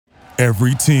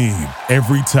Every team,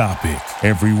 every topic,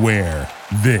 everywhere.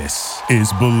 This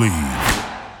is Believe.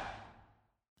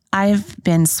 I've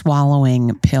been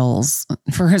swallowing pills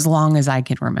for as long as I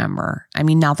can remember. I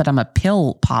mean, not that I'm a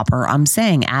pill popper. I'm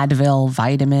saying Advil,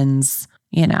 vitamins,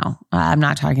 I'm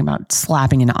not talking about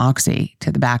slapping an oxy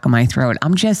to the back of my throat.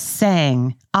 I'm just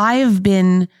saying I've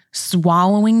been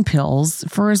swallowing pills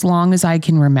for as long as I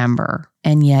can remember.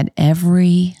 And yet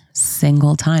every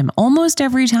single time, almost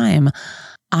every time,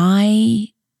 I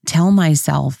tell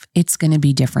myself it's going to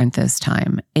be different this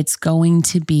time. It's going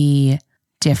to be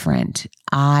different.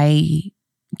 I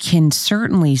can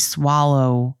certainly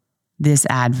swallow this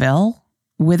Advil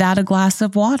without a glass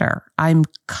of water. I'm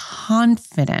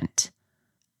confident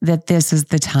that this is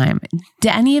the time. Do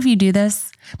any of you do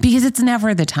this? Because it's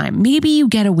never the time. Maybe you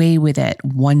get away with it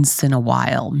once in a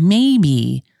while.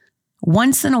 Maybe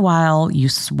once in a while you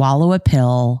swallow a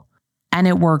pill and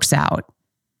it works out.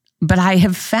 But I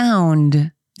have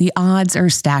found the odds are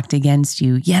stacked against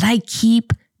you, yet I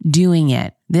keep doing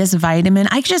it. This vitamin,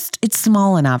 it's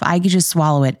small enough. I could just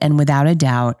swallow it. And without a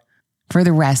doubt, for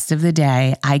the rest of the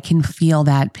day, I can feel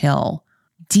that pill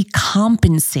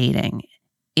decompensating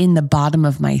in the bottom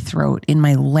of my throat, in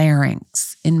my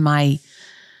larynx, in the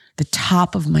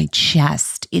top of my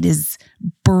chest. It is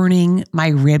burning my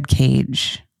rib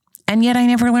cage. And yet I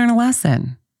never learn a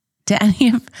lesson. Do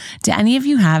any of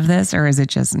you have this, or is it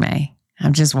just me?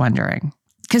 I'm just wondering.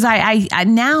 Because I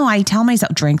now I tell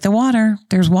myself, drink the water.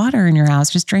 There's water in your house.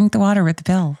 Just drink the water with the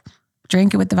pill.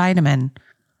 Drink it with the vitamin.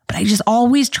 But I just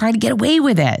always try to get away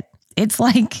with it. It's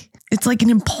like an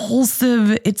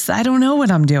impulsive, I don't know what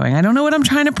I'm doing. I don't know what I'm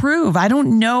trying to prove. I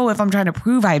don't know if I'm trying to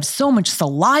prove I have so much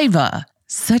saliva,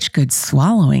 such good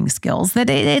swallowing skills that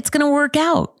it's going to work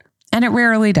out. And it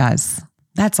rarely does.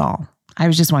 That's all. I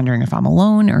was just wondering if I'm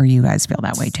alone or you guys feel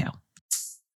that way too.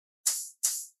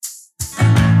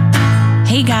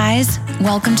 Hey guys,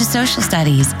 welcome to Social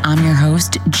Studies. I'm your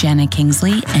host, Jenna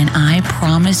Kingsley, and I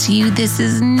promise you this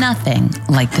is nothing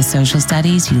like the social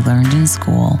studies you learned in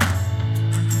school.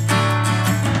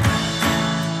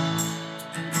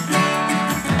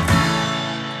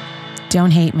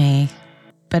 Don't hate me,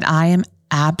 but I am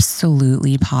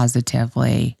absolutely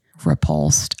positively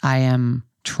repulsed. I am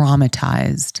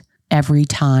traumatized every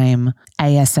time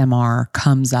ASMR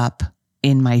comes up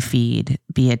in my feed,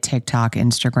 be it TikTok,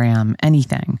 Instagram,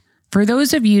 anything. For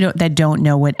those of you that don't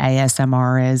know what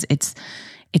ASMR is, it's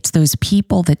those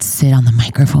people that sit on the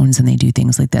microphones and they do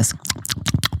things like this.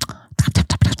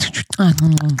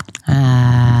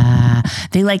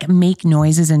 They make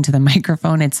noises into the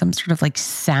microphone. It's some sort of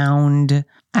sound.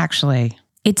 Actually,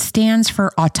 it stands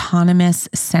for Autonomous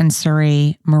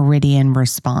Sensory Meridian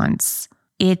Response.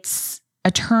 It's a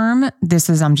term,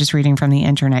 I'm just reading from the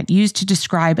internet, used to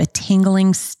describe a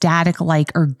tingling,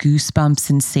 static-like or goosebump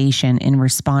sensation in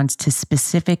response to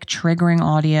specific triggering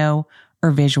audio or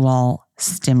visual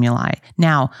stimuli.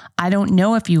 Now, I don't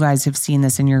know if you guys have seen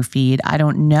this in your feed. I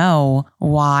don't know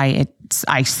why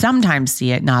I sometimes see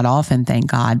it, not often, thank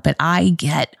God, but I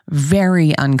get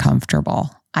very uncomfortable.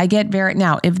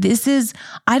 Now,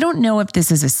 I don't know if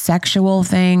this is a sexual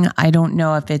thing. I don't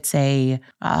know if it's a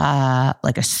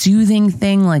soothing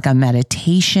thing, like a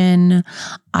meditation.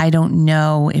 I don't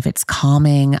know if it's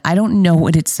calming. I don't know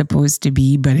what it's supposed to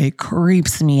be, but it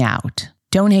creeps me out.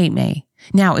 Don't hate me.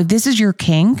 Now, if this is your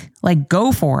kink,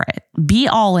 go for it. Be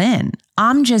all in.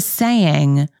 I'm just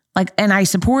saying, and I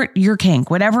support your kink,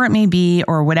 whatever it may be,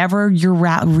 or whatever your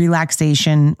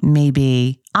relaxation may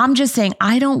be. I'm just saying,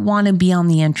 I don't want to be on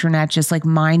the internet just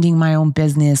minding my own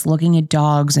business, looking at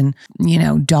dogs and,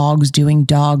 dogs doing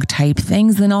dog type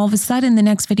things. Then all of a sudden the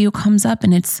next video comes up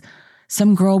and it's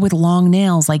some girl with long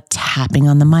nails, tapping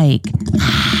on the mic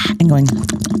and going,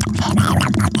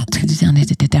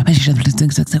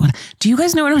 do you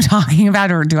guys know what I'm talking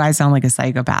about? Or do I sound like a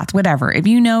psychopath? Whatever. If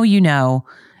you know, you know.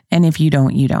 And if you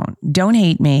don't, you don't. Don't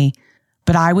hate me,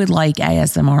 but I would like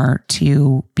ASMR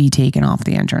to be taken off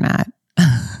the internet.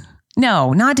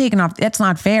 No, not taken off. That's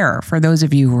not fair for those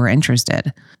of you who are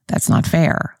interested. That's not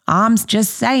fair. I'm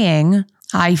just saying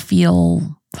I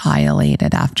feel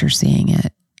violated after seeing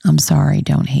it. I'm sorry.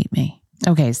 Don't hate me.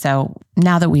 Okay, so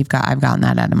now that I've gotten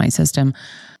that out of my system.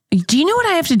 Do you know what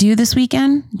I have to do this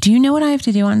weekend? Do you know what I have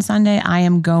to do on Sunday? I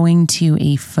am going to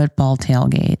a football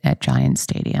tailgate at Giant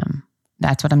Stadium.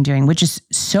 That's what I'm doing, which is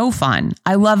so fun.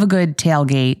 I love a good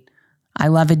tailgate. I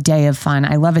love a day of fun.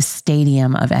 I love a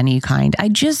stadium of any kind. I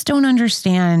just don't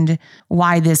understand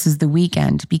why this is the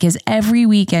weekend, because every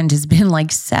weekend has been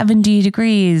 70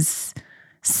 degrees,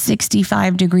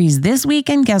 65 degrees. This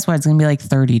weekend, guess what? It's going to be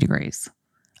 30 degrees.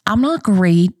 I'm not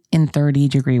great in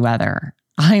 30-degree weather.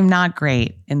 I'm not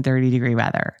great in 30-degree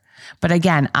weather. But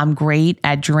again, I'm great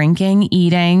at drinking,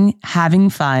 eating, having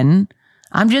fun.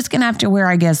 I'm just going to have to wear,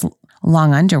 I guess,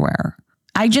 long underwear.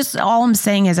 All I'm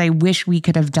saying is I wish we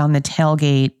could have done the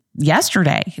tailgate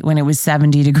yesterday when it was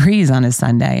 70 degrees on a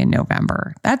Sunday in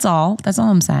November. That's all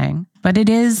I'm saying. But it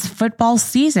is football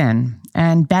season,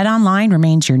 and BetOnline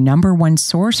remains your number one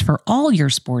source for all your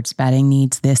sports betting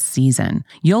needs this season.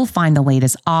 You'll find the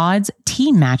latest odds,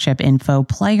 team matchup info,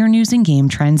 player news, and game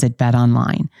trends at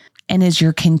BetOnline. And as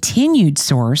your continued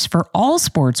source for all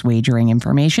sports wagering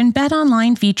information,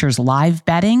 BetOnline features live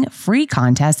betting, free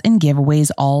contests, and giveaways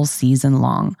all season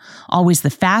long. Always the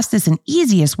fastest and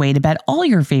easiest way to bet all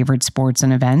your favorite sports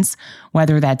and events,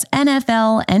 whether that's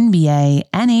NFL, NBA,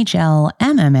 NHL,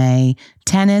 MMA,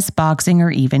 tennis, boxing,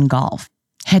 or even golf.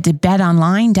 Head to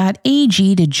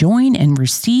betonline.ag to join and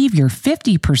receive your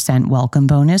 50% welcome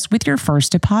bonus with your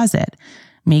first deposit.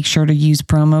 Make sure to use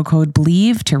promo code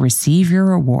BLEAV to receive your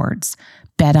rewards.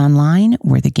 Bet online,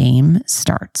 where the game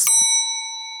starts.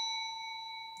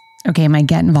 Okay, my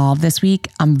Get Involved this week,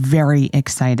 I'm very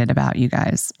excited about, you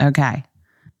guys. Okay.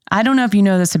 I don't know if you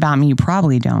know this about me. You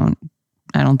probably don't.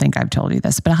 I don't think I've told you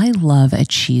this, but I love a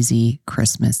cheesy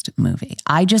Christmas movie.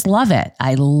 I just love it.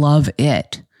 I love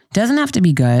it. Doesn't have to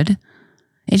be good.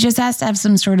 It just has to have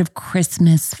some sort of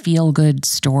Christmas feel-good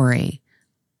story.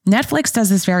 Netflix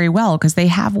does this very well because they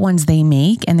have ones they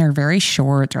make and they're very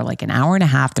short. They're like an hour and a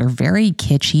half. They're very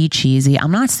kitschy, cheesy.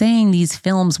 I'm not saying these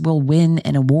films will win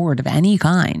an award of any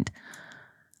kind.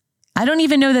 I don't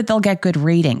even know that they'll get good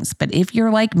ratings. But if you're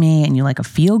like me and you like a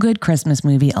feel-good Christmas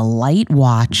movie, a light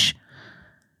watch,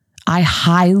 I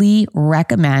highly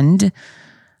recommend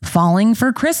Falling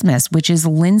for Christmas, which is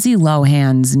Lindsay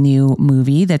Lohan's new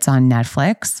movie that's on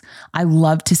Netflix. I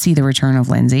love to see the return of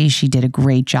Lindsay. She did a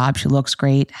great job. She looks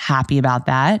great. Happy about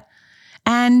that.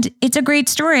 And it's a great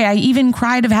story. I even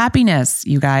cried of happiness,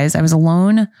 you guys. I was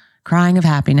alone crying of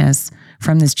happiness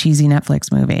from this cheesy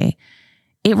Netflix movie.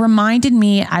 It reminded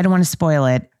me, I don't want to spoil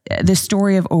it, the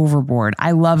story of Overboard.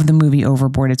 I love the movie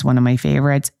Overboard. It's one of my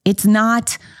favorites. It's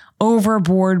not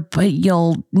Overboard, but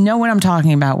you'll know what I'm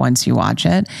talking about once you watch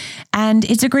it. And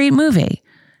it's a great movie.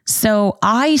 So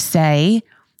I say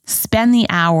spend the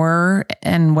hour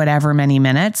and whatever many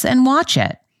minutes and watch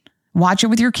it. Watch it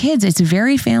with your kids. It's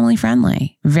very family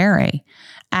friendly, very.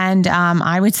 And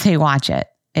I would say watch it.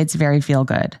 It's very feel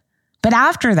good. But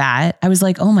after that, I was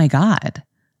like, oh my God,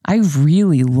 I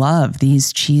really love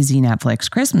these cheesy Netflix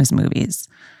Christmas movies.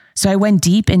 So I went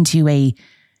deep into a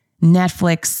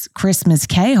Netflix Christmas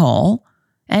K-hole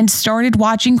and started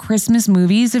watching Christmas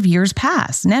movies of years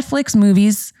past. Netflix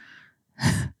movies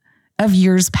of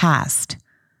years past.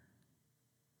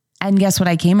 And guess what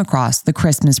I came across? The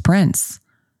Christmas Prince.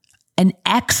 An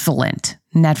excellent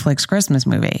Netflix Christmas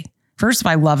movie. First of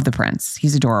all, I love the Prince.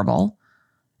 He's adorable.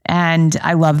 And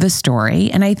I love the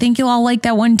story. And I think you'll all like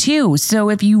that one too.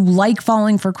 So if you like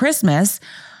Falling for Christmas,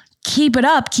 keep it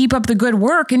up, keep up the good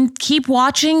work, and keep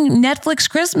watching Netflix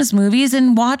Christmas movies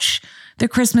and watch The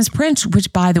Christmas Prince,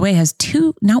 which, by the way, has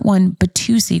not one, but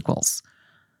two sequels.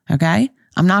 Okay?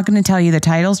 I'm not going to tell you the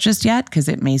titles just yet because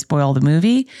it may spoil the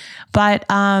movie. But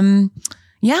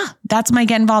yeah, that's my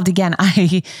Get Involved. Again,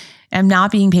 I am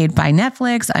not being paid by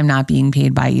Netflix. I'm not being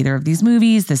paid by either of these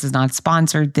movies. This is not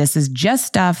sponsored. This is just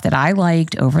stuff that I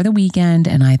liked over the weekend,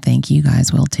 and I think you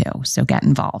guys will too. So get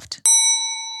involved.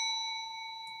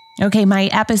 Okay, my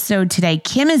episode today,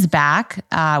 Kim is back.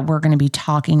 We're going to be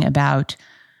talking about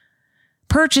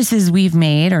purchases we've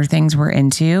made or things we're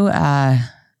into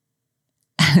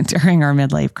during our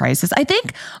midlife crisis. I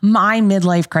think my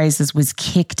midlife crisis was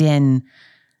kicked in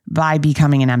by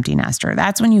becoming an empty nester.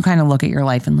 That's when you kind of look at your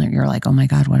life and you're like, oh my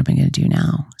God, what am I going to do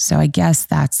now? So I guess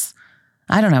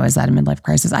I don't know, is that a midlife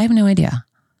crisis? I have no idea.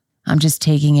 I'm just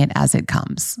taking it as it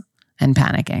comes and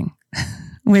panicking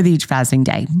with each passing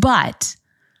day. But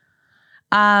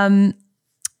Kim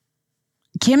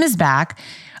is back.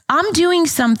 I'm doing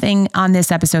something on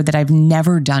this episode that I've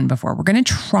never done before. We're going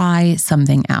to try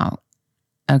something out.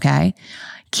 Okay.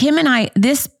 Kim and I,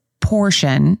 the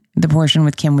portion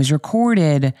with Kim was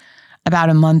recorded about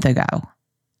a month ago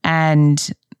and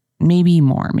maybe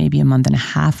more, maybe a month and a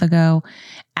half ago.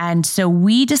 And so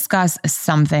we discuss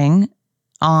something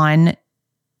on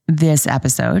this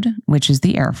episode, which is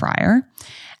the air fryer.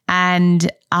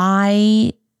 And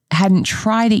I hadn't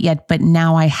tried it yet, but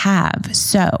now I have.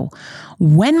 So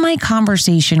when my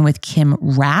conversation with Kim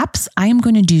wraps, I am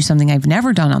going to do something I've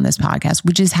never done on this podcast,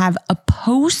 which is have a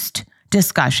post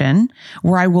discussion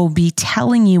where I will be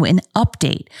telling you an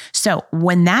update. So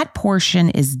when that portion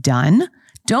is done,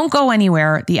 don't go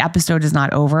anywhere. The episode is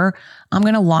not over. I'm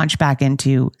going to launch back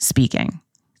into speaking.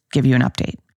 give you an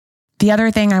update. The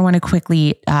other thing I want to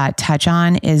quickly touch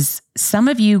on is some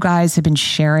of you guys have been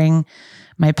sharing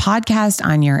my podcast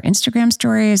on your Instagram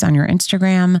stories, on your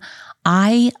Instagram.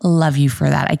 I love you for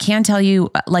that. I can't tell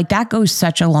you, like, that goes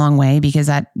such a long way because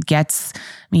that gets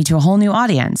me to a whole new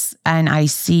audience. And I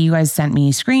see you guys sent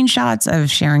me screenshots of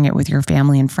sharing it with your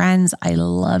family and friends. I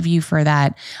love you for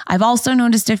that. I've also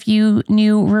noticed a few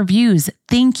new reviews.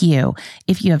 Thank you.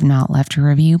 If you have not left a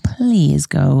review, please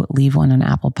go leave one on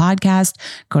Apple Podcast.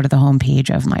 Go to the homepage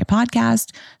of my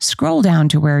podcast, scroll down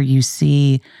to where you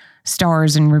see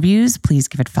stars and reviews. Please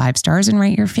give it 5 stars and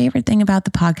write your favorite thing about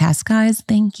the podcast, guys.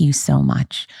 Thank you so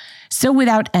much. So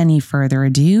without any further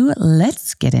ado,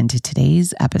 let's get into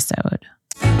today's episode.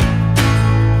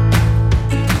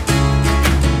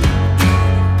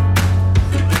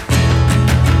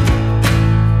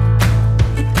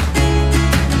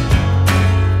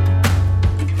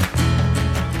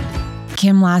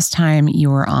 Kim, last time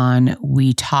you were on,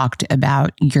 we talked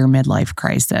about your midlife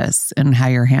crisis and how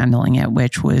you're handling it,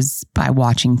 which was by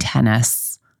watching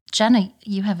tennis. Jenna,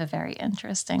 you have a very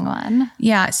interesting one.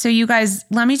 Yeah. So you guys,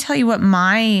 let me tell you what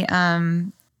my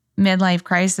midlife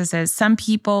crisis is. Some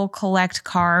people collect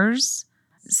cars.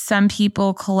 Some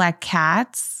people collect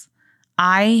cats.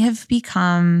 I have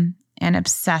become an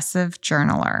obsessive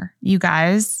journaler. You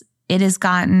guys, it has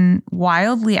gotten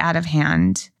wildly out of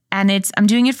hand. And I'm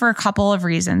doing it for a couple of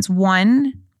reasons.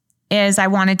 One is I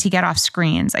wanted to get off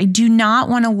screens. I do not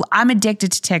want to, I'm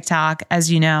addicted to TikTok.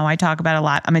 As you know, I talk about it a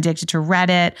lot. I'm addicted to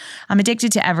Reddit. I'm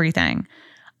addicted to everything.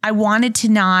 I wanted to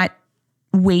not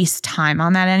waste time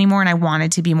on that anymore. And I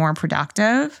wanted to be more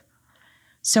productive.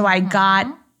 So I got,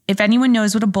 if anyone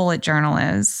knows what a bullet journal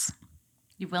is.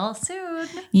 You will soon.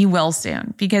 You will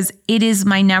soon, because it is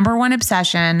my number one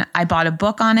obsession. I bought a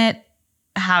book on it.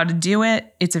 How to do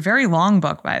it. It's a very long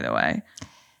book, by the way.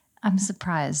 I'm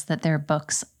surprised that there are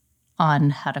books on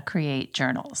how to create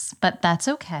journals, but that's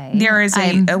okay. There is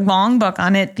a long book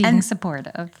on it. Being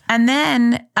supportive. And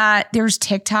then there's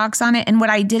TikToks on it. And what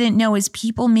I didn't know is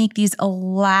people make these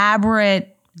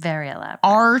elaborate, very elaborate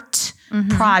art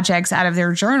projects out of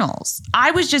their journals.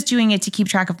 I was just doing it to keep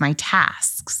track of my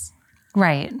tasks.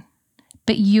 Right.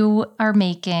 But you are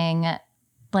making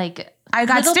like I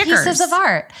got little stickers. pieces of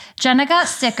art. Jenna got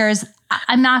stickers.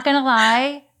 I'm not going to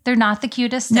lie. They're not the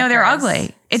cutest stickers. No, they're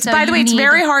ugly. It's, so by the way, it's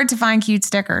very hard to find cute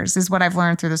stickers is what I've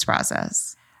learned through this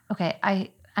process. Okay.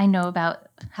 I know about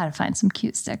how to find some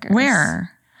cute stickers.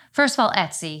 Where? First of all,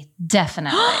 Etsy.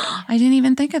 Definitely. I didn't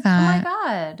even think of that. Oh my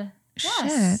God.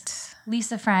 Yes. Shit.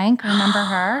 Lisa Frank. Remember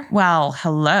her? Well,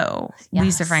 hello. Yes.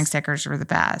 Lisa Frank stickers were the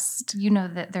best. You know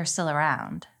that they're still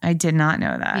around. I did not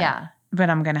know that. Yeah. But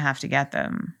I'm going to have to get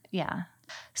them. Yeah.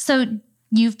 So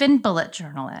you've been bullet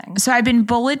journaling. So I've been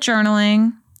bullet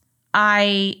journaling.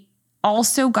 I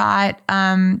also got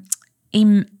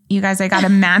you guys, I got a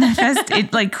manifest.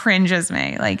 It like cringes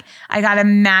me. Like I got a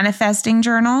manifesting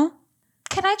journal.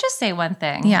 Can I just say one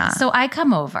thing? Yeah. So I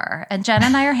come over and Jenna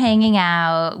and I are hanging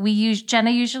out.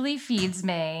 Jenna usually feeds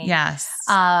me. Yes.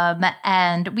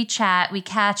 And we chat, we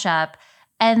catch up,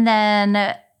 and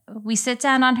then we sit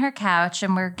down on her couch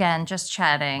and we're again just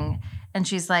chatting. And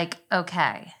she's like,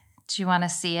 okay, do you want to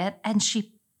see it? And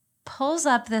she pulls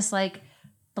up this like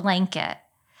blanket,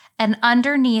 and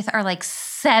underneath are like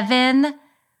 7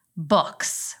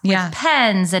 books with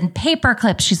pens and paper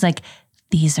clips. She's like,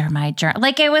 these are my journal.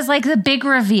 Like it was like the big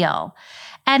reveal.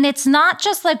 And it's not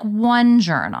just like one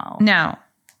journal. No.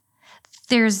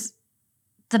 There's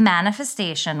the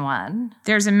manifestation one.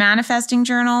 There's a manifesting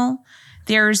journal.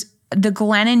 There's the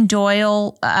Glennon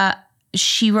Doyle,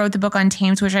 she wrote the book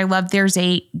Untamed, which I love. There's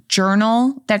a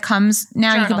journal that comes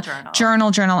now.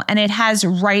 Journal. And it has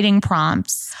writing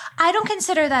prompts. I don't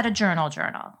consider that a journal.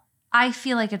 I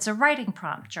feel like it's a writing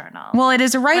prompt journal. Well, it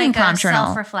is a writing prompt journal.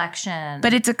 Self-reflection.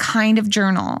 But it's a kind of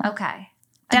journal. Okay.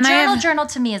 Then Journal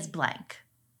to me is blank.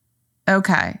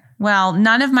 Okay. Well,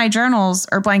 none of my journals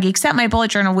are blank except my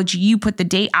bullet journal, which you put the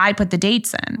date, I put the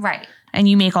dates in. Right. And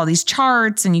you make all these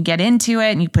charts and you get into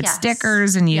it and you put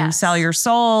stickers and you sell your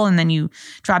soul and then you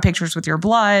draw pictures with your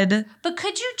blood. But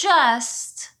could you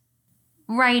just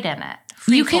write in it?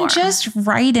 You can just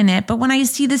write in it. But when I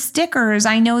see the stickers,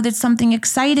 I know that something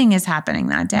exciting is happening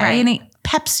that day and it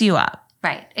peps you up.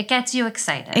 Right. It gets you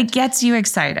excited. It gets you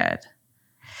excited.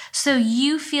 So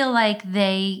you feel like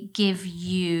they give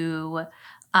you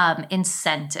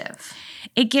incentive.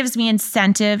 It gives me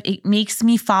incentive. It makes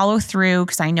me follow through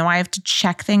because I know I have to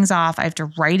check things off. I have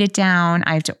to write it down.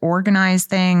 I have to organize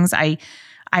things. I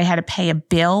had to pay a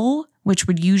bill, which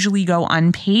would usually go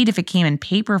unpaid if it came in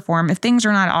paper form. If things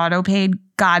are not auto paid,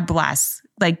 God bless.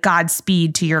 Like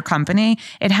Godspeed to your company.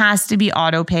 It has to be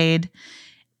auto paid.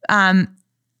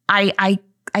 I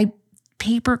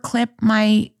paper clip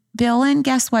my bill in.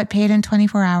 Guess what? Paid in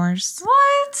 24 hours.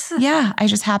 What? Yeah, I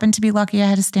just happened to be lucky I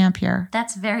had a stamp here.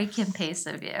 That's very Kim Pace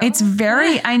of you. It's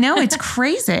very, I know, it's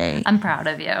crazy. I'm proud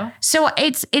of you. So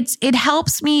it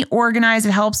helps me organize.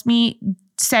 It helps me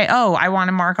say, oh, I want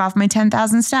to mark off my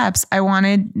 10,000 steps. I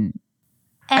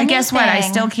guess what? I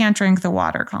still can't drink the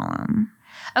water column.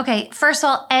 Okay, first of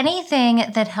all, anything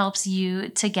that helps you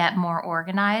to get more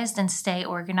organized and stay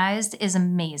organized is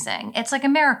amazing. It's like a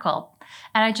miracle.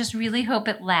 And I just really hope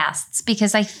it lasts,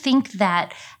 because I think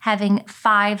that having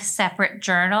 5 separate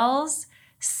journals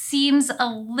seems a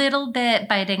little bit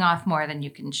biting off more than you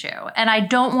can chew. And I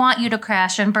don't want you to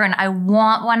crash and burn. I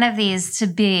want one of these to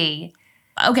be...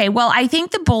 Okay, well, I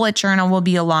think the bullet journal will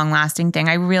be a long-lasting thing.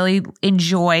 I really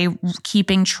enjoy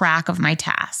keeping track of my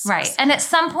tasks. Right. And at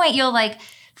some point, you'll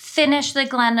finish the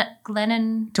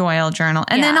Glennon Doyle journal.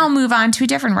 And then I'll move on to a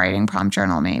different writing prompt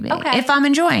journal maybe. Okay. If I'm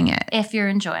enjoying it. If you're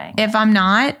enjoying If I'm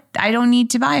not, I don't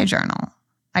need to buy a journal.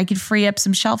 I could free up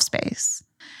some shelf space.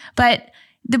 But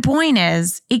the point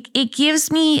is, it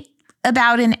gives me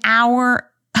about an hour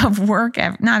of work,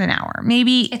 not an hour,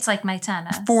 maybe it's like my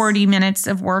tennis. 40 minutes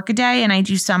of work a day. And I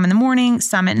do some in the morning,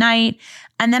 some at night.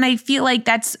 And then I feel like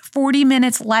that's 40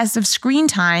 minutes less of screen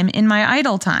time in my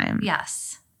idle time.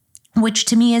 Yes. Which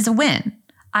to me is a win.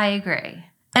 I agree.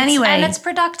 Anyway. And it's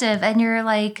productive and you're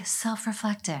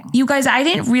self-reflecting. You guys, I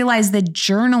didn't realize that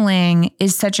journaling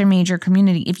is such a major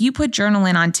community. If you put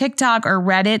journaling on TikTok or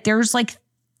Reddit, there's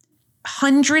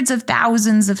hundreds of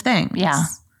thousands of things. Yeah.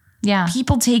 Yeah.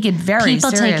 People take it very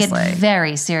seriously. People take it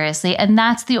very seriously. And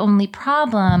that's the only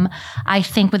problem, I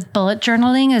think, with bullet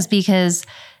journaling, is because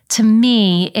to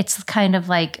me, it's kind of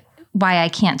why I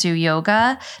can't do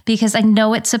yoga, because I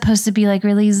know it's supposed to be like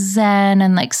really zen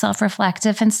and like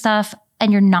self-reflective and stuff.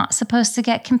 And you're not supposed to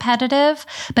get competitive,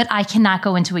 but I cannot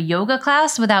go into a yoga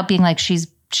class without being like, she's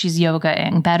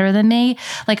yogaing better than me.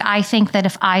 Like, I think that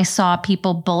if I saw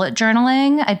people bullet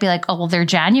journaling, I'd be like, oh, well, their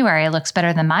January looks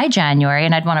better than my January.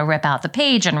 And I'd want to rip out the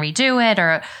page and redo it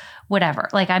or whatever.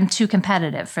 Like, I'm too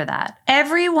competitive for that.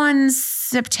 Everyone's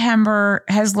September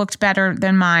has looked better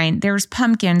than mine. There's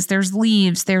pumpkins, there's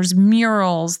leaves, there's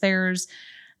murals,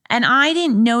 and I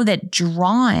didn't know that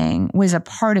drawing was a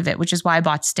part of it, which is why I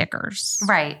bought stickers.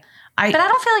 Right. But I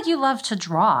don't feel like you love to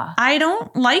draw. I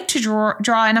don't like to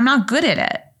draw, and I'm not good at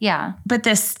it. Yeah. But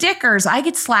the stickers, I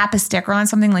could slap a sticker on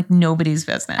something like nobody's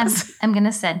business. I'm going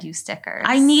to send you stickers.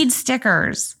 I need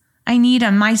stickers. I need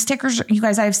them. My stickers, you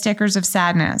guys, I have stickers of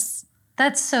sadness.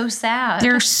 That's so sad.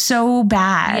 They're so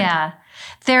bad. Yeah.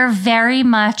 They're very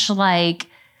much like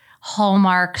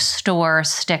Hallmark store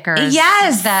stickers.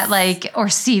 Yes. That or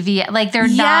CV. They're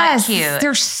not cute.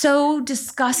 They're so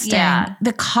disgusting. Yeah.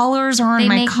 The colors aren't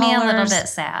my colors. They make me a little bit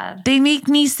sad. They make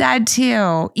me sad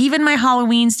too. Even my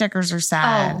Halloween stickers are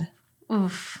sad. Oh,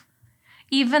 oof.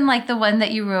 Even the one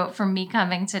that you wrote for me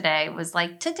coming today was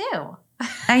to do.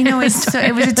 I know,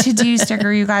 it was a to-do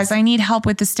sticker, you guys. I need help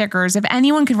with the stickers. If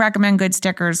anyone could recommend good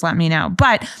stickers, let me know.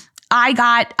 But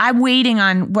I'm waiting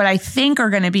on what I think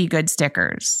are going to be good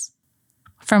stickers.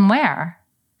 From where?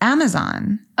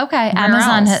 Amazon. Okay. Where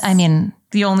Amazon, else?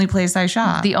 The only place I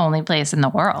shop. The only place in the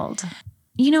world.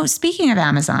 Speaking of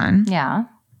Amazon. Yeah.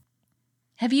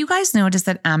 Have you guys noticed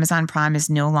that Amazon Prime is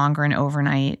no longer an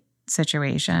overnight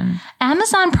situation?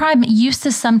 Amazon Prime used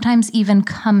to sometimes even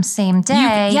come same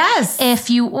day. Yes. If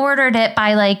you ordered it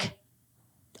by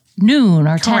noon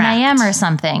or 10 a.m. or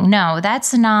something. No,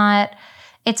 that's not.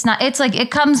 It's not. It's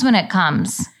it comes when it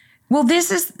comes. Well,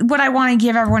 this is what I want to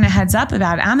give everyone a heads up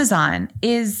about Amazon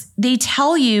is they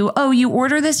tell you, oh, you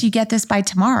order this, you get this by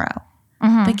tomorrow.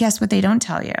 Mm-hmm. But guess what they don't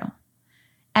tell you?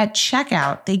 At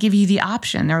checkout, they give you the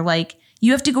option. They're like,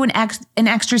 you have to go an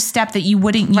extra step that you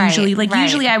wouldn't usually.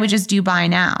 Usually I would just do buy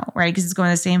now, right? Because it's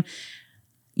going the same.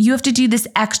 You have to do this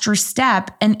extra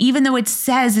step. And even though it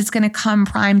says it's going to come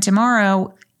Prime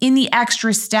tomorrow, in the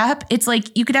extra step, it's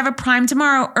you could have a Prime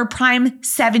tomorrow or Prime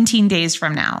 17 days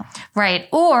from now. Right.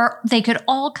 Or they could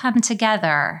all come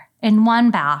together in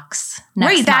one box.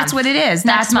 Right. That's what it is.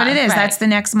 That's what it is. Right. That's the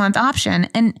next month option.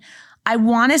 And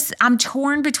I'm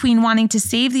torn between wanting to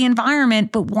save the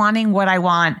environment, but wanting what I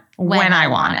want when I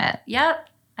want it. Yep.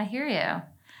 I hear you.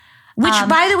 Which,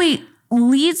 by the way,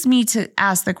 leads me to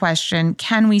ask the question,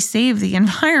 can we save the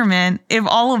environment if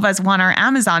all of us want our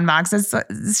Amazon boxes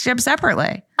shipped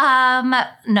separately?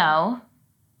 No.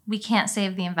 We can't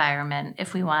save the environment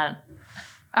if we want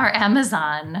our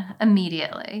Amazon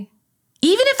immediately.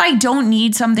 Even if I don't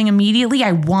need something immediately,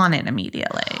 I want it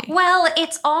immediately. Well,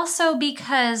 it's also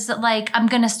because like I'm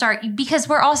going to start because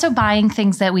we're also buying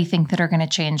things that we think that are going to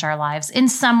change our lives in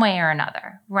some way or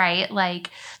another, right? Like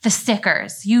the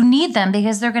stickers. You need them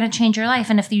because they're going to change your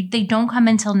life. And if they don't come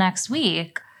until next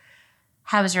week,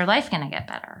 how is your life going to get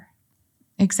better?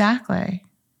 Exactly.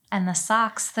 And the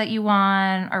socks that you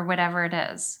want or whatever it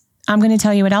is. I'm going to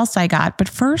tell you what else I got, but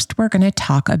first we're going to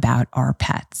talk about our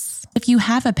pets. If you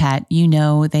have a pet, you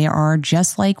know they are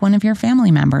just like one of your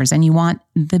family members and you want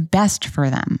the best for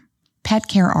them. Pet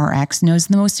Care RX knows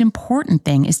the most important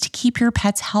thing is to keep your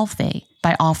pets healthy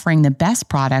by offering the best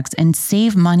products and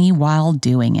save money while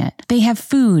doing it. They have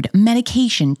food,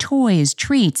 medication, toys,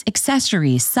 treats,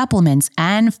 accessories, supplements,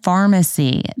 and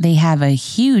pharmacy. They have a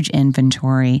huge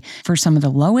inventory for some of the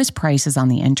lowest prices on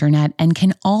the internet and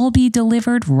can all be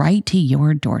delivered right to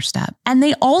your doorstep. And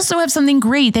they also have something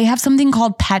great. They have something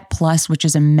called Pet Plus, which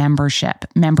is a membership.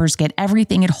 Members get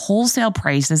everything at wholesale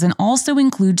prices and also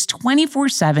includes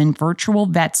 24/7 virtual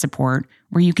vet support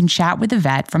where you can chat with a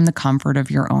vet from the comfort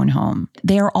of your own home.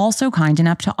 They are also kind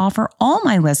enough to offer all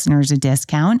my listeners a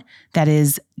discount that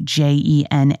is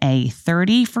JENA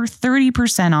 30 for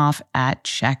 30% off at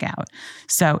checkout.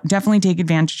 So definitely take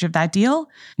advantage of that deal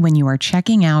when you are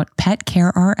checking out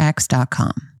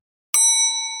petcarerx.com.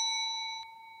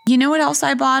 You know what else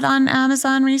I bought on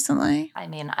Amazon recently? I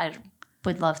mean, I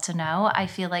would love to know. I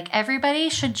feel like everybody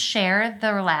should share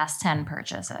their last 10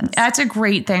 purchases. That's a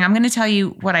great thing. I'm going to tell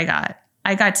you what I got.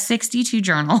 I got 62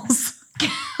 journals.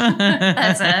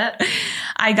 That's it.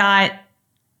 I got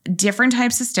different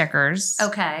types of stickers.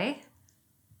 Okay.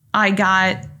 I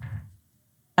got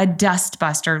a dust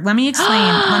buster. Let me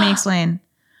explain.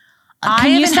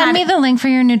 Can you send me the link for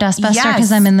your new dust buster? Because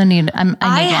Yes. I'm in the need.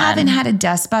 I haven't had a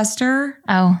dust buster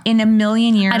in a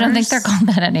million years. I don't think they're called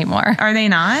that anymore. Are they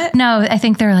not? No, I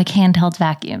think they're like handheld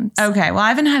vacuums. Okay. Well, I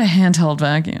haven't had a handheld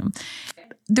vacuum.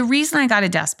 The reason I got a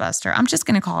dust buster, I'm just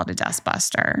going to call it a dust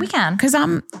buster. We can. Because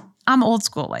I'm old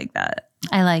school like that.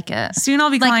 I like it. Soon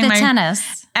I'll be Like calling the my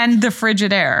tennis. and the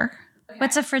Frigidaire.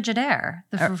 What's a Frigidaire?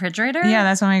 The refrigerator? Yeah,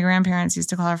 that's what my grandparents used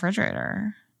to call a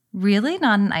refrigerator. Really?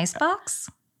 Not an icebox?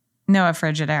 No, a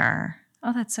Frigidaire.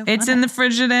 Oh, that's so It's funny. in the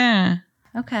Frigidaire.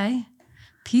 Okay.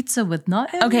 Pizza with nut.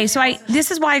 Okay, so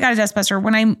this is why I got a dust buster.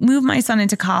 When I moved my son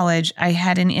into college, I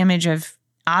had an image of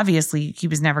obviously he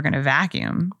was never going to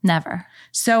vacuum. Never.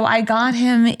 So I got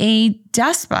him a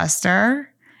dust buster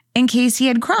in case he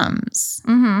had crumbs.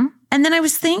 Mm-hmm. And then I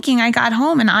was thinking, I got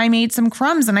home and I made some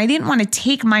crumbs and I didn't want to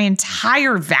take my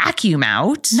entire vacuum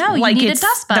out. No, you need a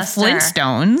dust buster. The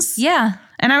Flintstones. Yeah.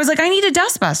 And I was like, I need a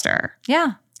dust buster.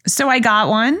 Yeah. So I got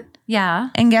one. Yeah.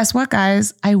 And guess what,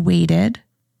 guys? I waited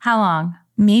How long?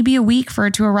 maybe a week for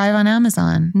it to arrive on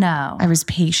Amazon. No. I was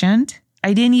patient.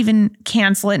 I didn't even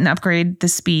cancel it and upgrade the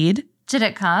speed. Did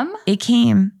it come? It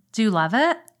came. Do you love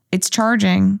it? It's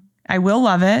charging. I will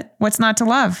love it. What's not to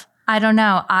love? I don't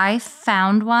know. I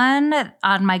found one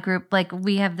on my group. Like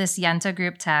we have this Yenta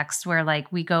group text where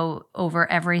like we go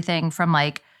over everything from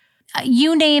like,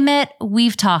 you name it,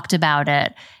 we've talked about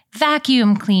it.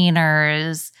 Vacuum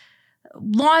cleaners,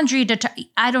 laundry detergent.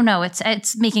 I don't know.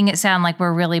 It's making it sound like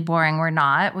we're really boring. We're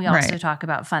not. We also talk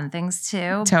about fun things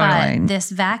too. Totally. But this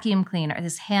vacuum cleaner,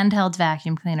 this handheld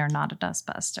vacuum cleaner, not a dust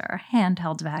buster,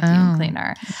 handheld vacuum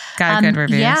cleaner. Got good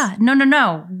reviews. Yeah.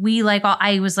 No. We like,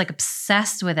 I was like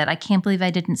obsessed with it. I can't believe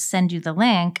I didn't send you the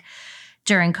link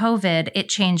during COVID. It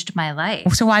changed my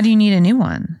life So why do you need a new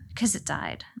one? because it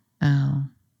died. Oh,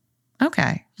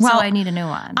 okay. Well, So I need a new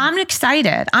one. I'm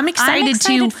excited. I'm excited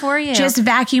to for you. just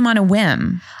vacuum on a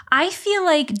whim. I feel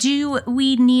like, do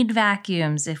we need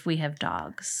vacuums if we have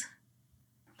dogs?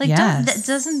 Like, Yes.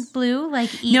 doesn't Blue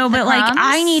like eat No, the but like crumbs?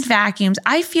 I need vacuums.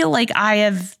 I feel like I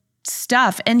have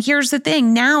stuff. And here's the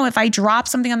thing. Now, if I drop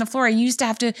something on the floor, I used to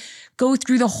have to go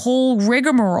through the whole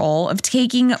rigmarole of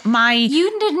taking my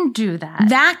You didn't do that.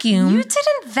 vacuum. You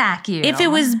didn't vacuum. If it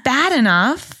was bad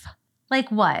enough, like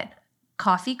what?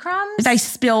 Coffee crumbs? if I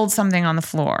spilled something on the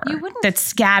floor You wouldn't- that's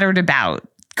scattered about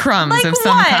crumbs Like of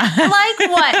some what? kind. Like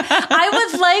what? I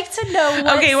would like to know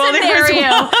what Okay, well, there was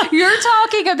scenario one- you're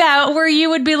talking about where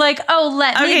you would be like, oh,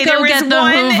 let me there go was get the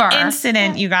one Hoover.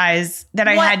 incident, you guys, that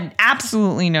I What? had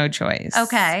absolutely no choice.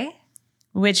 Okay.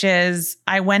 Which is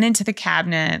I went into the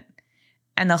cabinet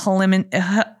and the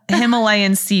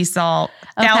Himalayan sea salt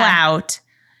fell Okay. out,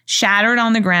 shattered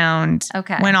on the ground,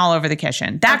 Okay. went all over the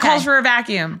kitchen. That Okay. calls for a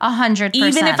vacuum. 100%.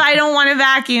 Even if I don't want to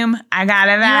vacuum, I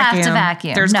gotta vacuum. have to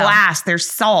vacuum. There's No. glass, there's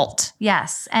salt.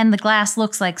 Yes. And the glass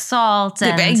looks like salt.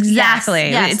 And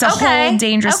Exactly. Yes. It's a whole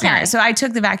dangerous Okay. scenario. So I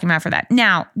took the vacuum out for that.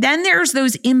 Now, then there's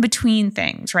those in between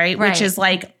things, right? Which Right. is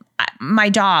like, my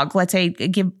dog, let's say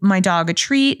give my dog a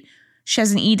treat. She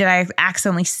doesn't eat it. I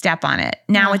accidentally step on it.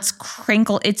 Now it's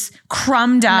crinkled. It's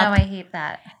crumbed up. No, I hate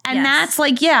that. And that's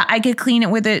like, I could clean it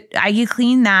with I could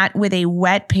clean that with a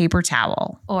wet paper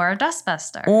towel. Or a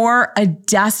dustbuster. Or a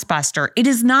dustbuster. It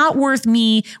is not worth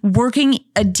me working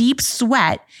a deep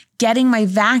sweat getting my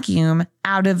vacuum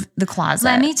out of the closet.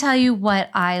 Let me tell you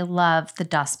what I love the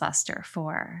dustbuster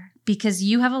for. Because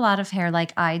you have a lot of hair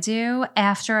like I do.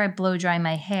 After I blow dry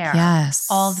my hair, yes,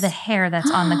 all of the hair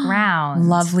that's on the ground.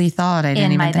 Lovely thought. I didn't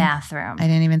in even my think, bathroom. I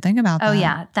didn't even think about that. Oh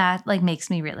yeah, that like makes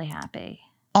me really happy.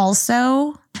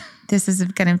 Also, this is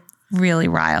going to really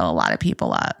rile a lot of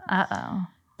people up. Uh-oh.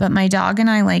 But my dog and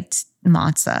I liked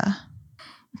matzah.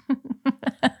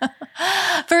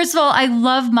 First of all, I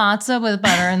love matzah with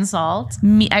butter and salt.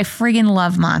 I friggin'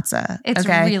 love matzah. It's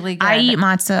really good. I eat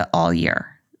matzah all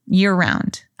year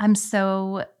round. I'm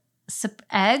so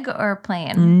egg or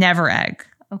plain? Never egg.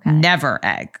 Okay. Never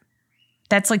egg.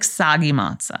 That's like soggy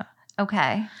matzah.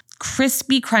 Okay.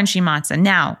 Crispy, crunchy matzah.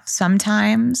 Now,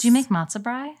 sometimes. Do you make matzah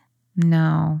brie?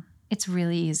 No. It's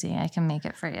really easy. I can make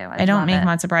it for you. I don't make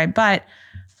matzah brie, but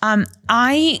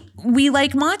we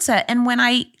like matzah, and when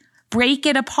I break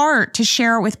it apart to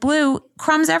share it with Blue,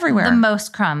 crumbs everywhere. The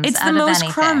most crumbs. It's the most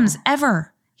crumbs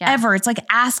ever. Yeah. Ever. It's like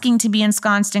asking to be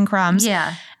ensconced in crumbs.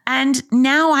 Yeah. And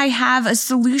now I have a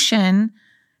solution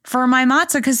for my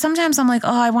matzah, because sometimes I'm like,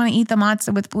 I want to eat the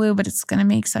matzah with Blue, but it's going to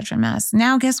make such a mess.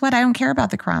 Now, guess what? I don't care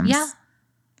about the crumbs. Yeah.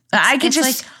 I could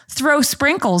just throw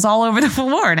sprinkles all over the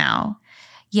floor now.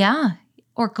 Yeah.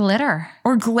 Or glitter.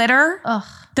 Ugh.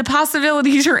 The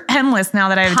possibilities are endless now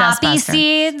that I have a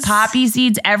dustbuster. Poppy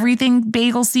seeds, everything,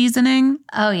 bagel seasoning.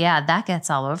 Oh, yeah. That gets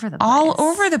all over the place. All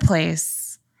over the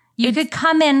place. You could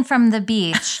come in from the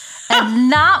beach and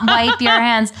not wipe your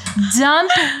hands,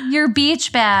 dump your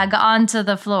beach bag onto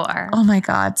the floor. Oh my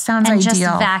God. Sounds and ideal. And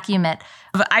just vacuum it.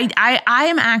 But I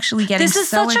am actually getting This is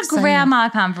so such excited. A grandma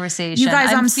conversation. You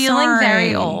guys, I'm feeling sorry.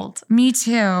 very old. Me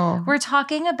too. We're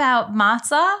talking about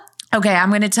matzah. Okay, I'm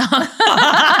going to tell.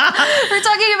 We're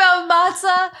talking about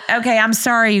matzah. Okay, I'm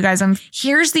sorry, you guys.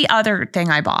 Here's the other thing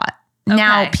I bought. Okay.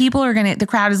 Now, the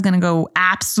crowd is going to go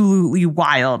absolutely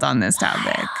wild on this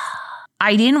topic.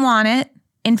 I didn't want it.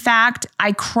 In fact,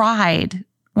 I cried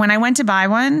when I went to buy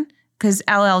one, because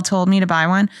LL told me to buy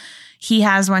one. He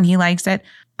has one. He likes it.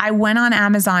 I went on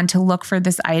Amazon to look for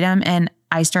this item, and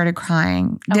I started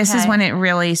crying. Okay. This is when it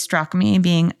really struck me,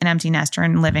 being an empty nester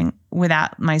and living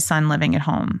without my son living at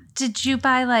home. Did you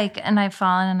buy and I've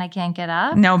fallen and I can't get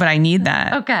up? No, but I need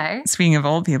that. Okay. Speaking of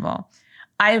old people,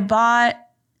 I bought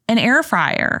an air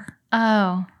fryer.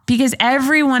 Oh. Because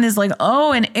everyone is like,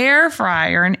 an air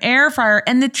fryer.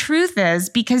 And the truth is,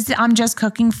 because I'm just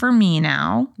cooking for me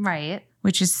now. Right.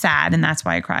 Which is sad. And that's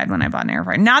why I cried when I bought an air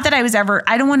fryer. Not that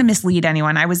I don't want to mislead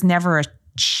anyone. I was never a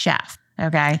chef.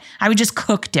 Okay. I would just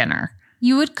cook dinner.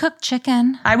 You would cook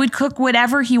chicken. I would cook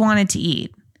whatever he wanted to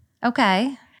eat.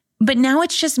 Okay. But now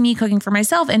it's just me cooking for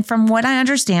myself. And from what I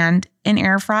understand, an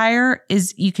air fryer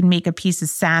is you can make a piece of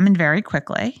salmon very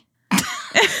quickly.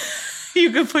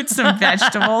 You could put some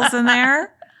vegetables in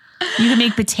there. You can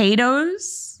make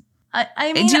potatoes.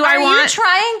 I mean, you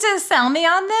trying to sell me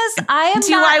on this? Do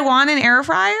I want an air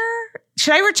fryer?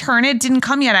 Should I return it? Didn't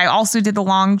come yet. I also did the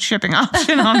long shipping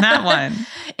option on that one.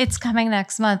 It's coming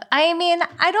next month. I mean,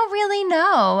 I don't really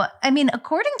know. I mean,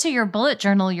 according to your bullet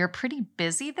journal, you're pretty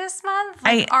busy this month.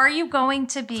 Are you going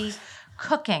to be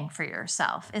cooking for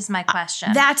yourself is my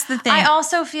question. That's the thing. I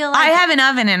also feel like I have an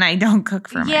oven and I don't cook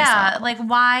for myself. Yeah,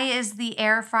 why is the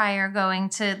air fryer going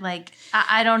to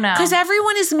I don't know. Because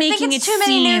everyone is making it too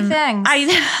many new things.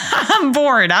 I'm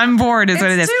bored. It's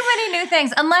what it is. Too many new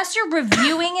things. Unless you're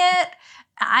reviewing it.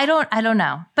 I don't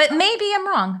know, but maybe I'm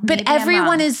wrong. But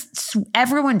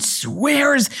everyone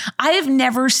swears. I have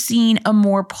never seen a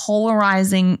more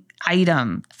polarizing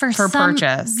item for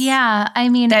purchase. Yeah, I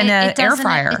mean, than an air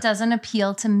fryer. It doesn't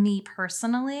appeal to me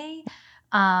personally.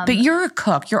 But you're a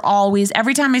cook. You're always,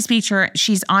 every time I speak to her,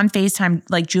 she's on FaceTime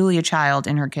like Julia Child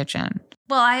in her kitchen.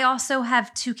 Well, I also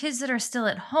have 2 kids that are still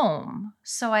at home,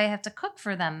 so I have to cook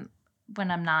for them when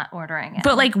I'm not ordering it.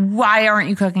 But why aren't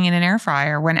you cooking in an air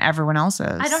fryer when everyone else is?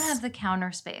 I don't have the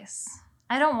counter space.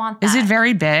 I don't want that. Is it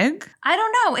very big? I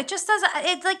don't know. It just doesn't.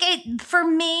 It's for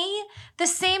me, the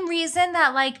same reason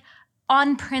that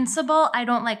on principle, I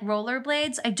don't like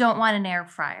rollerblades. I don't want an air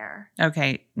fryer.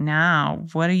 Okay, now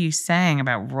what are you saying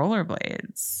about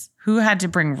rollerblades? Who had to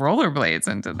bring rollerblades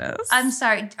into this? I'm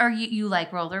sorry. Are you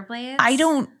like rollerblades?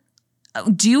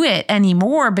 do it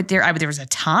anymore, but there was a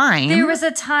time. There was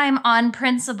a time on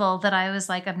principle that I was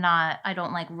like, I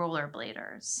don't like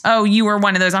rollerbladers. Oh, you were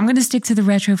one of those. I'm going to stick to the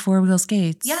retro 4-wheel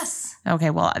skates. Yes. Okay,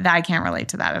 well, I can't relate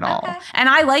to that at all. And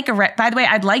I like by the way,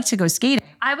 I'd like to go skating.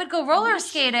 I would go roller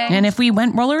skating. And if we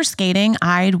went roller skating,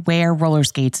 I'd wear roller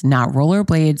skates, not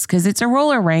rollerblades, because it's a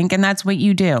roller rink and that's what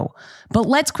you do. But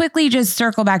let's quickly just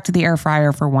circle back to the air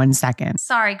fryer for 1 second.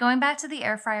 Sorry, going back to the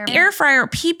air fryer. The air fryer,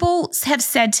 people have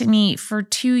said to me for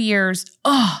 2 years,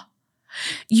 oh,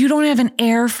 you don't have an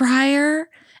air fryer?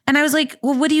 And I was like,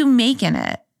 well, what do you make in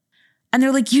it? And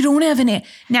they're like, you don't have an air.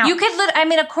 Now, you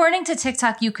could, according to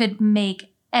TikTok, you could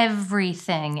make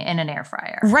everything in an air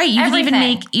fryer. Right. You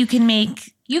can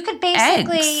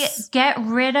basically eggs. Get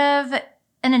rid of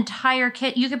an entire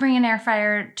kit. You could bring an air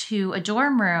fryer to a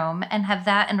dorm room and have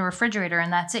that in a refrigerator,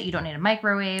 and that's it. You don't need a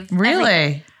microwave.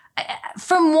 Really?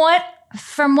 From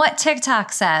what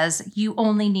TikTok says, you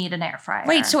only need an air fryer.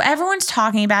 Wait, so everyone's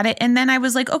talking about it. And then I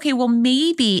was like, okay, well,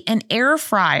 maybe an air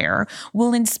fryer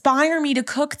will inspire me to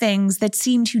cook things that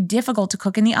seem too difficult to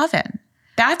cook in the oven.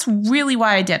 That's really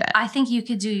why I did it. I think you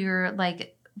could do your,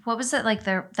 what was it?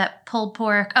 That pulled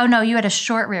pork? Oh, no, you had a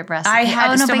short rib recipe. I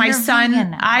had, so my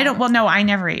son, I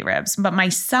never ate ribs, but my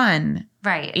son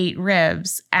ate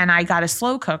ribs, and I got a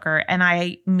slow cooker and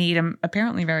I made him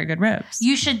apparently very good ribs.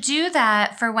 You should do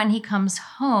that for when he comes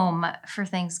home for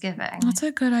Thanksgiving. That's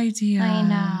a good idea. I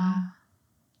know.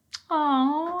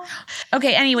 Oh.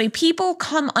 Okay, anyway, people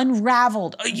come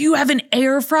unraveled. Oh, you have an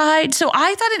air fried? So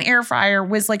I thought an air fryer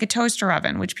was like a toaster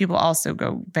oven, which people also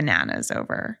go bananas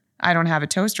over. I don't have a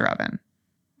toaster oven.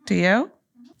 Do you?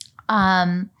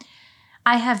 I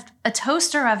have a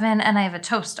toaster oven and I have a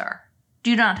toaster.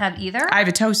 Do you not have either? I have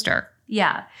a toaster.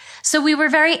 Yeah. So we were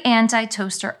very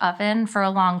anti-toaster oven for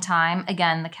a long time.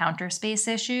 Again, the counter space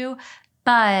issue.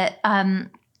 But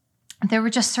there were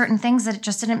just certain things that it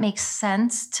just didn't make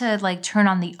sense to turn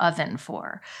on the oven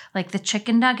for. Like the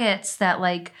chicken nuggets that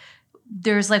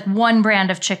there's one brand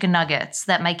of chicken nuggets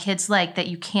that my kids like that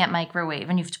you can't microwave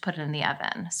and you have to put it in the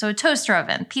oven. So a toaster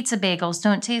oven, pizza bagels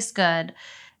don't taste good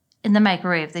in the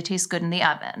microwave. They taste good in the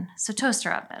oven. So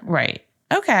toaster oven. Right.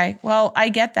 Okay. Well, I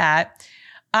get that.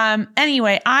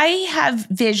 Anyway, I have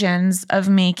visions of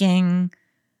making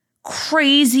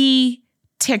crazy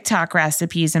TikTok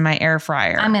recipes in my air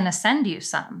fryer. I'm going to send you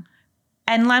some.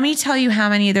 And let me tell you how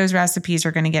many of those recipes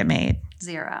are going to get made.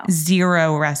 0.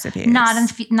 0 recipes. Not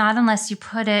unless you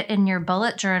put it in your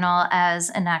bullet journal as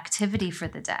an activity for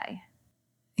the day.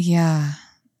 Yeah.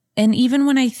 And even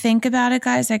when I think about it,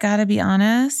 guys, I got to be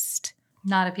honest.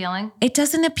 Not appealing? It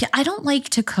doesn't appeal. I don't like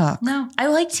to cook. No. I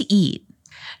like to eat.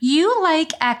 You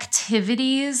like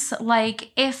activities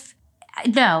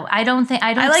No, I don't think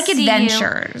I like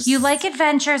adventures. You like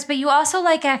adventures, but you also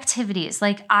like activities.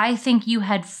 I think you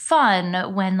had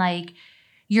fun when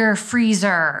your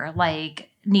freezer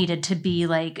needed to be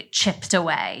chipped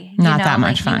away. Not that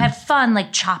much fun. You had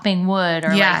fun chopping wood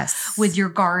or yes. With your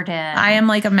garden. I am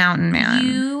like a mountain man.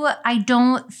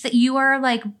 You are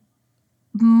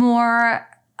more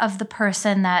of the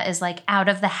person that is out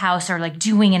of the house or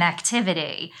doing an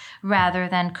activity rather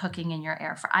than cooking in your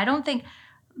air fryer. I don't think.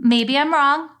 Maybe I'm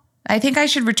wrong. I think I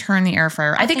should return the air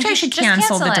fryer. I think I should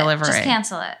cancel the delivery. Just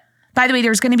cancel it. By the way,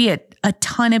 there's going to be a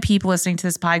ton of people listening to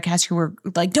this podcast who are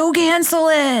like, don't cancel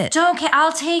it.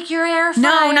 I'll take your air fryer.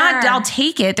 No, not I'll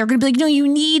take it. They're going to be like, no, you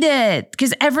need it.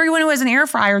 Because everyone who has an air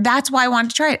fryer, that's why I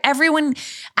wanted to try it. Everyone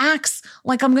acts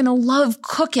like I'm going to love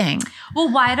cooking.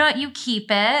 Well, why don't you keep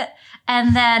it?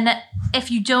 And then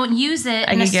if you don't use it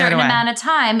in a certain amount of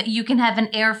time, you can have an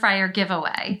air fryer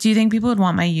giveaway. Do you think people would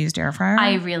want my used air fryer?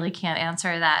 I really can't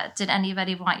answer that. Did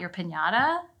anybody want your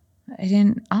piñata? I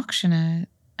didn't auction it.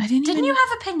 Didn't you have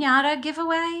a piñata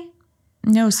giveaway?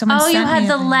 No, someone sent me. Oh, you had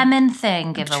the lemon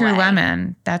thing giveaway. True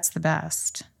lemon. That's the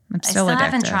best. I'm still addicted. I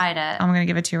haven't tried it. I'm going to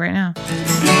give it to you right now.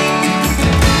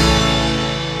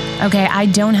 Okay, I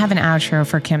don't have an outro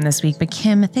for Kim this week, but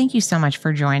Kim, thank you so much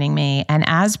for joining me. And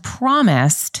as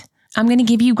promised, I'm going to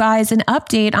give you guys an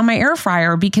update on my air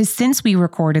fryer because since we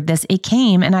recorded this, it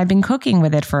came and I've been cooking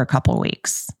with it for a couple of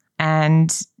weeks.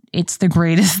 And it's the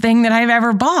greatest thing that I've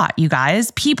ever bought, you guys.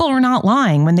 People are not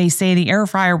lying when they say the air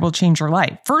fryer will change your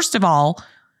life. First of all,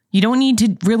 you don't need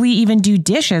to really even do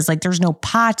dishes. There's no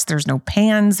pots, there's no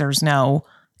pans,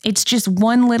 it's just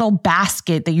one little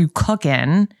basket that you cook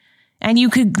in. And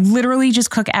you could literally just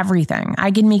cook everything.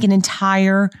 I can make an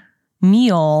entire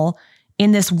meal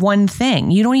in this one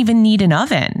thing. You don't even need an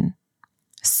oven.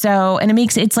 So, and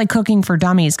it's like cooking for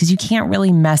dummies because you can't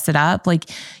really mess it up.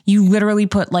 You literally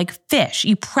put fish.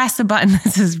 You press a button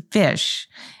that says fish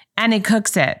and it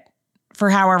cooks it for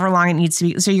however long it needs to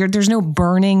be. So there's no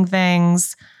burning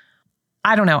things.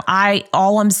 I don't know.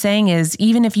 All I'm saying is,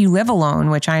 even if you live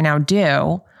alone, which I now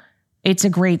do, it's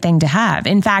a great thing to have.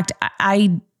 In fact,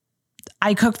 I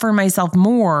cook for myself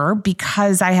more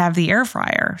because I have the air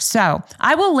fryer. So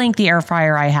I will link the air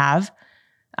fryer I have.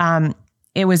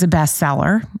 It was a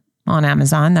bestseller on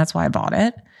Amazon. That's why I bought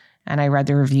it. And I read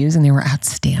the reviews and they were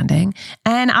outstanding.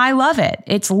 And I love it.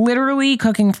 It's literally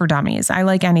cooking for dummies. I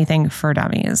like anything for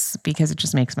dummies because it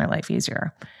just makes my life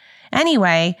easier.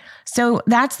 Anyway, so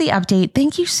that's the update.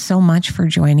 Thank you so much for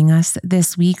joining us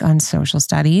this week on Social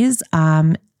Studies.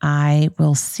 I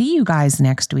will see you guys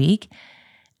next week.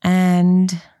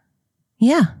 And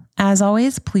yeah, as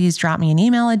always, please drop me an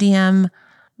email, a DM,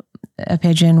 a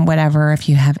pigeon, whatever, if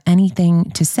you have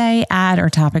anything to say, add, or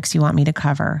topics you want me to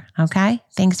cover. Okay?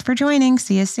 Thanks for joining.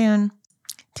 See you soon.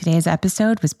 Today's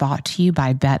episode was brought to you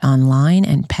by Bet Online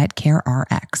and Pet Care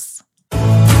RX.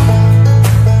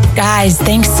 Guys,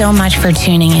 thanks so much for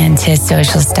tuning in to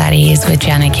Social Studies with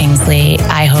Jenna Kingsley.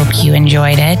 I hope you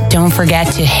enjoyed it. Don't forget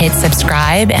to hit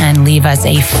subscribe and leave us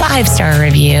a 5-star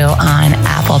review on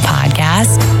Apple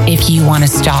Podcasts. If you want to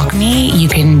stalk me, you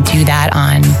can do that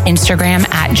on Instagram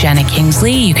at Jenna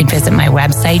Kingsley. You can visit my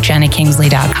website,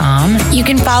 jennakingsley.com. You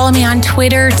can follow me on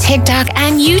Twitter, TikTok,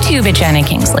 and YouTube at Jenna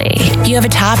Kingsley. If you have a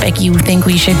topic you think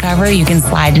we should cover, you can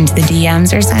slide into the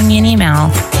DMs or send me an email.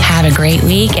 Have a great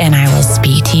week, and I will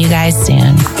speak to you guys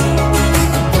soon.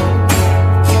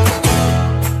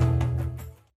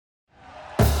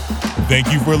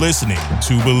 Thank you for listening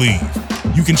to Believe.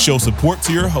 You can show support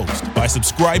to your host by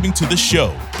subscribing to the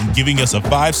show and giving us a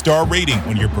 5-star rating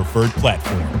on your preferred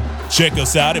platform. Check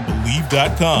us out at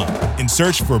Believe.com and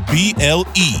search for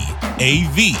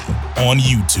BLEAV on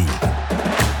YouTube.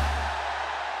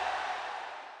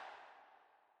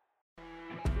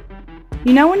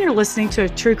 You know when you're listening to a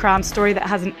true crime story that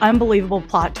has an unbelievable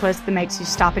plot twist that makes you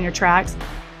stop in your tracks?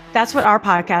 That's what our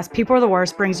podcast, People Are the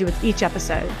Worst, brings you with each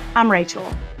episode. I'm Rachel.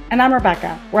 And I'm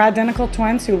Rebecca. We're identical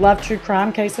twins who love true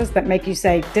crime cases that make you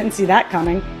say, didn't see that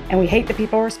coming, and we hate the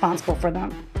people responsible for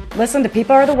them. Listen to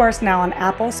People Are the Worst now on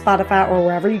Apple, Spotify, or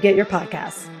wherever you get your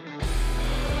podcasts.